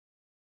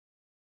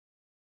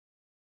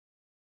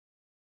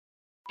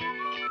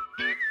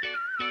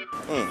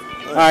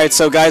Alright,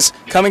 so guys,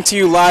 coming to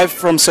you live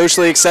from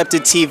Socially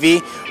Accepted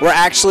TV. We're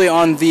actually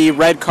on the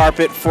red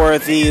carpet for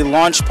the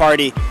launch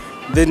party.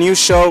 The new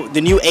show,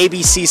 the new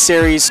ABC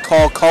series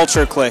called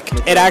Culture Click.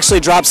 It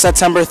actually drops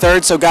September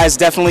 3rd, so guys,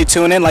 definitely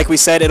tune in. Like we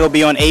said, it'll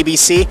be on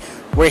ABC.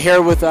 We're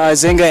here with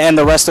Zinga and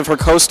the rest of her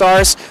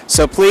co-stars,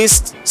 so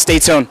please stay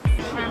tuned.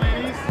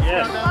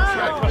 Yes.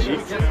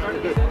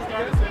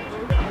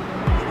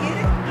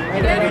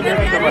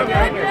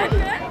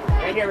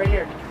 Right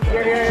here.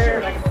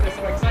 Here. I'm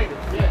so excited.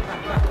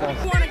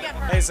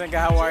 Hey Zinga,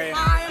 how are you?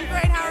 Hi, I'm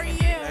great. How are you?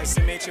 Nice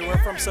to meet you.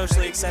 We're from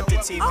Socially Accepted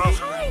TV. Oh,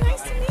 hi.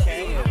 Nice to meet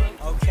you.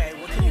 Okay,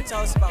 what can you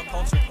tell us about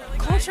Culture Click?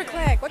 Culture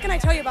Click. What can I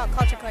tell you about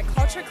Culture Click?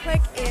 Culture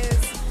Click is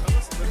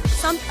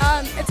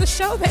it's a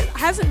show that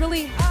hasn't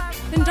really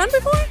been done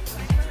before.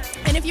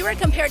 And if you were to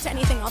compare it to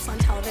anything else on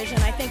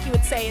television, I think you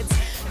would say it's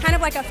kind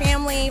of like a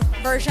family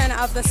version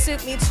of The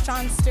Soup meets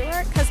Jon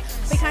Stewart, because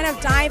we kind of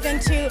dive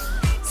into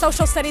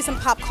social studies and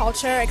pop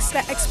culture,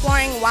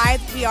 exploring why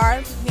we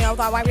are,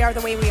 why we are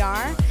the way we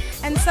are.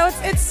 And so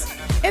it's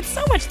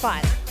so much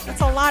fun. It's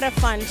a lot of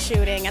fun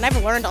shooting, and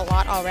I've learned a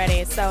lot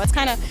already. So it's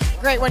kind of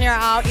great when you're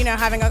out,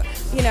 having a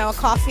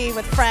coffee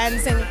with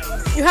friends, and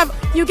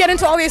you get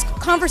into all these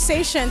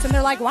conversations, and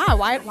they're like, wow,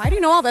 why do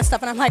you know all this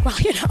stuff? And I'm like, well,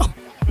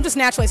 I'm just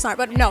naturally smart.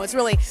 But no, it's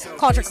really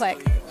Culture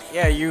Click.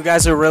 Yeah, you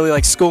guys are really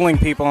like schooling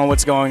people on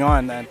what's going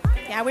on then.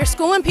 Yeah, we're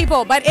schooling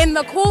people, but in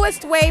the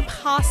coolest way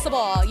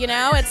possible.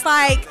 It's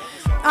like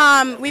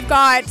we've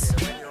got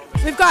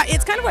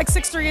it's kind of like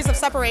 6 degrees of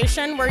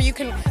separation, where you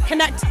can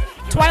connect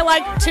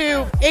Twilight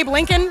to Abe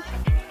Lincoln,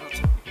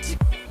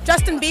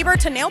 Justin Bieber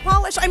to nail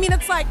polish. I mean,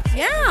 it's like,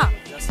 yeah.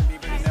 Justin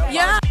Bieber to nail polish.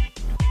 Yeah.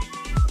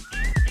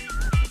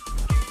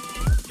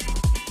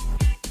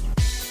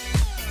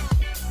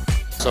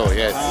 So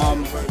yes.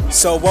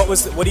 So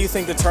what do you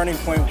think the turning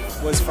point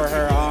was for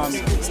her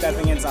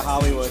stepping into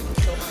Hollywood?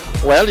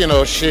 Well,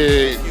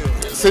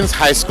 since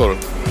high school,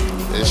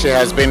 she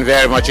has been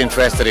very much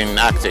interested in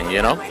acting,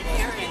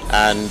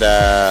 and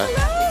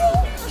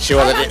she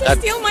was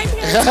steal my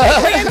pants.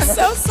 I'm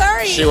so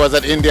sorry. She was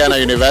at Indiana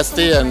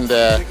University, and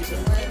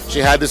she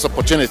had this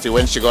opportunity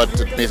when she got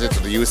admitted to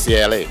the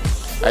UCLA.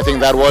 I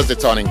think that was the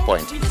turning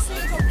point.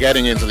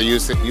 Getting into the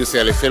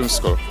UCLA Film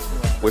School,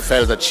 we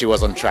felt that she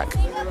was on track.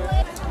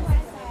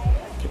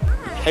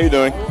 How you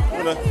doing?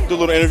 I'm gonna do a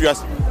little interview. I'm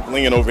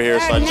Linging over here,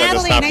 so I just had to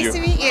stop nice you. To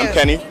meet you. I'm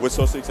Kenny with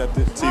Socially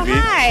Accepted TV. Oh,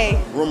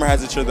 hi. Rumor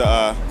has it you're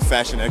the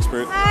fashion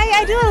expert. Hi,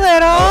 I do a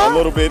little. A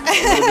little bit,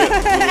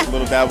 a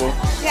little dabble.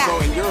 Yeah. So,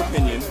 in your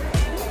opinion,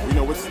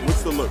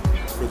 what's the look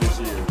for this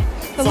year?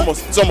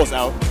 It's almost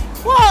out.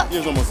 Well,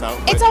 Year's almost out.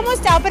 it's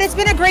almost out, but it's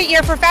been a great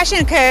year for fashion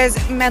because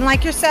men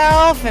like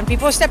yourself and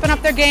people are stepping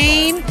up their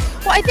game.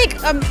 Well, I think,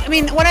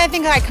 one of the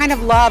things I kind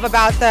of love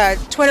about the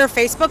Twitter,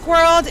 Facebook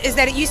world is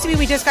that it used to be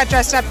we just got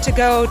dressed up to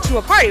go to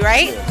a party,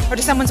 right? Yeah. Or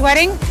to someone's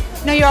wedding.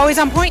 No, you're always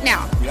on point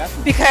now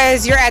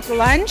because you're at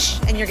lunch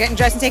and you're getting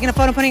dressed and taking a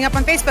photo and putting it up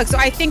on Facebook. So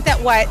I think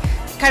that what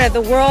kind of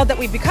the world that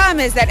we've become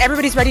is that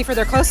everybody's ready for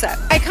their close-up.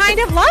 I kind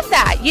of love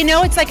that.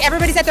 It's like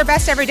everybody's at their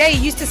best every day.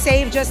 You used to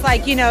save just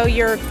like,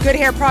 your good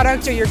hair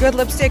product or your good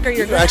lipstick or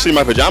your These are actually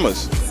my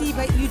pajamas. See,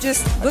 but you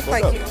just look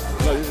like you.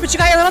 But you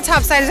got your little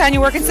top siders on,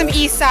 you're working some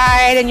east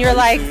side, and you're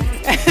like...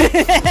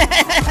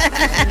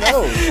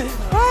 No.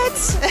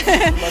 What?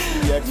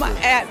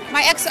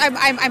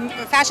 I'm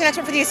a fashion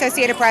expert for the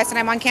Associated Press, and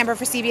I'm on camera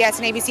for CBS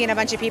and ABC and a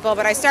bunch of people,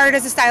 but I started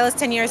as a stylist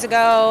 10 years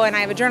ago, and I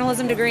have a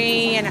journalism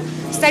degree, and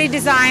studied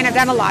design. I've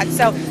done a lot.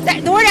 So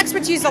the word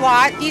expert's used a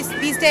lot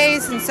these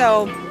days, and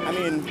so...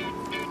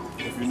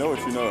 if you know it,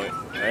 you know it,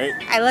 right?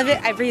 I live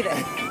it, I breathe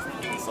it.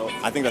 So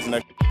I think that's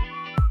next.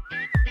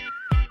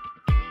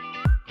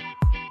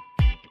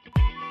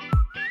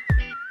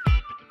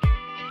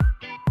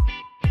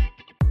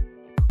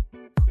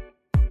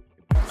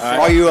 For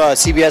all you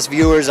CBS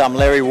viewers, I'm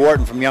Larry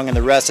Wharton from Young and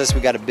the Restless.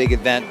 We got a big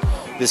event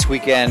this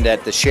weekend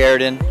at the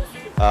Sheridan.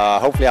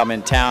 Hopefully I'm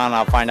in town.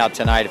 I'll find out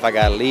tonight if I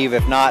got to leave.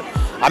 If not,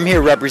 I'm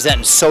here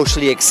representing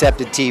Socially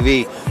Accepted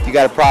TV. If you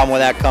got a problem with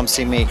that, come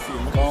see me.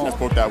 Let's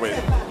poke that way.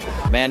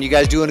 Man, you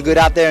guys doing good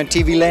out there in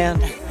TV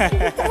land?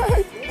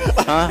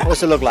 Huh?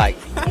 What's it look like?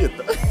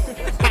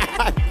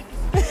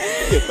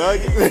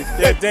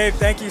 Yeah, Dave,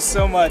 thank you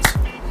so much.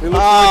 We look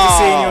forward to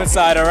seeing you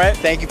inside, all right?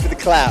 Thank you for the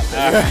clap.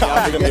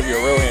 I'm going to give you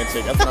a real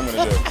handshake. That's what I'm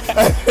going to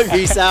do.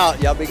 Peace out.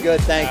 Y'all be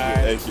good. Thank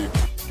you. Thank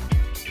you.